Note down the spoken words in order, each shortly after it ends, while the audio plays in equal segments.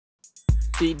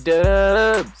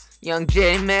Duuuubs, young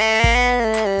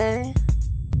Jamieeeee.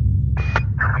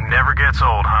 Never gets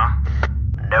old, huh?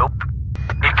 Nope.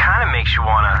 It kinda makes you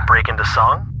wanna break into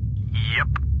song. Yep.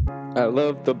 I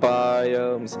love the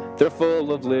biomes, they're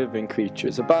full of living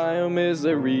creatures. A biome is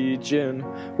a region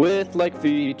with like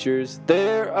features.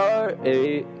 There are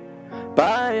 8.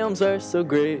 Biomes are so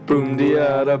great.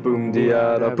 Boomdeyada,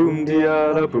 boomdeyada,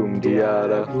 boomdeyada,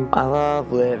 boomdeyada. I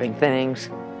love living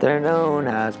things. They're known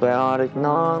as biotic.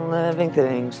 Non-living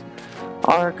things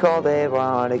are called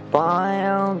abiotic.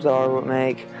 Biomes are what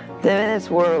make this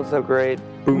world so great.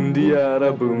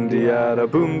 Boomdeyada, boomdeyada,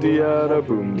 boomdeyada,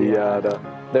 boomdeyada.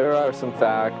 There are some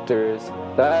factors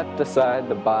that decide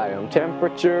the biome: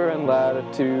 temperature and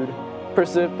latitude.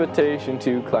 Precipitation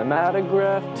to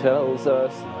Climatograph tells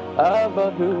us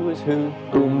about who is who.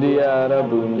 Boomdeyada,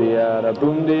 boomdeyada,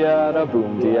 boomdeyada,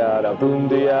 boomdeyada,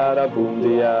 boomdeyada,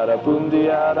 boomdeyada,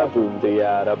 boomdeyada,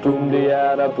 boomdeyada,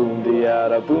 boomdeyada,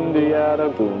 boomdeyada, boomdeyada,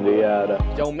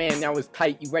 boomdeyada. Yo man, that was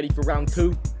tight. You ready for round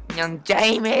 2? Young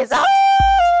Jamieeee's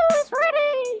always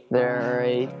ready. There are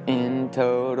 8 in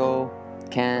total.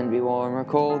 Can be warm or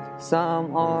cold.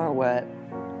 Some are wet.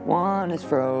 One is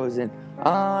frozen.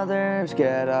 Others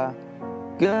get a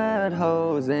good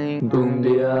hosing.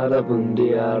 Boomdeyada,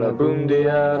 boomdeyada,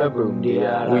 boomdeyada,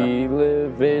 boomdeyada. We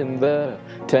live in the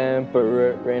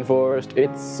temperate rainforest.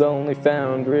 It's only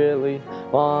found really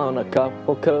on a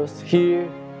couple coasts here,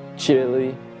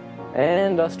 Chile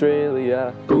and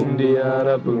Australia.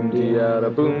 Boomdeyada, boomdeyada,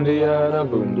 boomdeyada,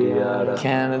 boomdeyada.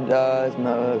 Canada is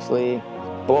mostly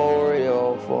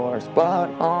boreal forest, but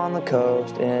on the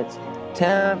coast it's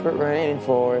temperate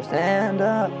rainforest, and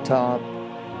up top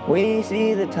we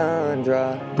see the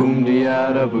tundra.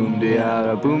 Boomdeyada,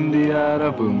 boomdeyada,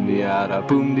 boomdeyada, boomdeyada,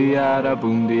 boomdeyada,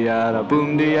 boomdeyada,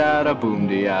 boomdeyada,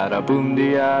 boomdeyada,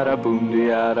 boomdeyada,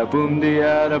 boomdeyada,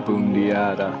 boomdeyada,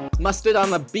 boomdeyada. Mustard on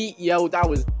the beat, yo, that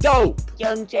was dope!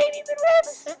 Young Jamie been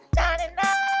rapping since 99.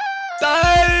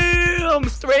 Damn!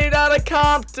 Straight out of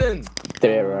Compton!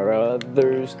 There are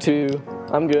others too.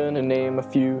 I'm gonna name a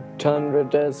few: tundra,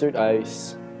 desert,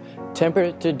 ice,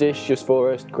 temperate deciduous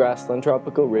forest, grassland,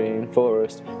 tropical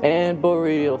rainforest, and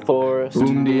boreal forest.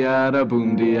 Boomdeyada,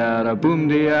 boomdeyada,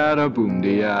 boomdeyada,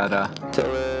 boomdeyada. To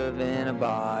live in a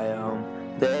biome,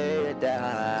 they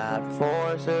adapt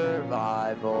for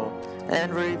survival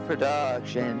and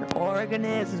reproduction.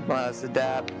 Organisms must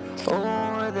adapt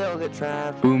or they'll get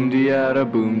trapped. Boomdeyada,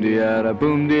 boomdeyada,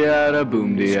 boomdeyada,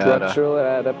 boomdeyada. Structural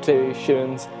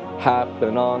adaptations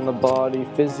happen on the body,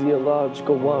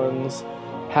 physiological ones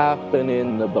happen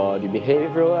in the body.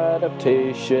 Behavioral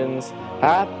adaptations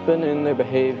happen in their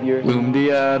behavior.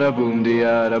 Boomdeyada,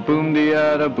 boomdeyada,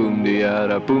 boomdeyada,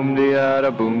 boomdeyada, boomdeyada,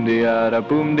 boomdeyada,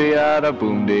 boomdeyada,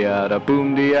 boomdeyada,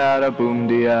 boomdeyada,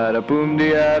 boomdeyada,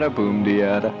 boomdeyada,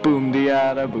 boomdeyada,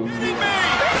 boomdeyada,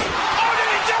 boomdeyada.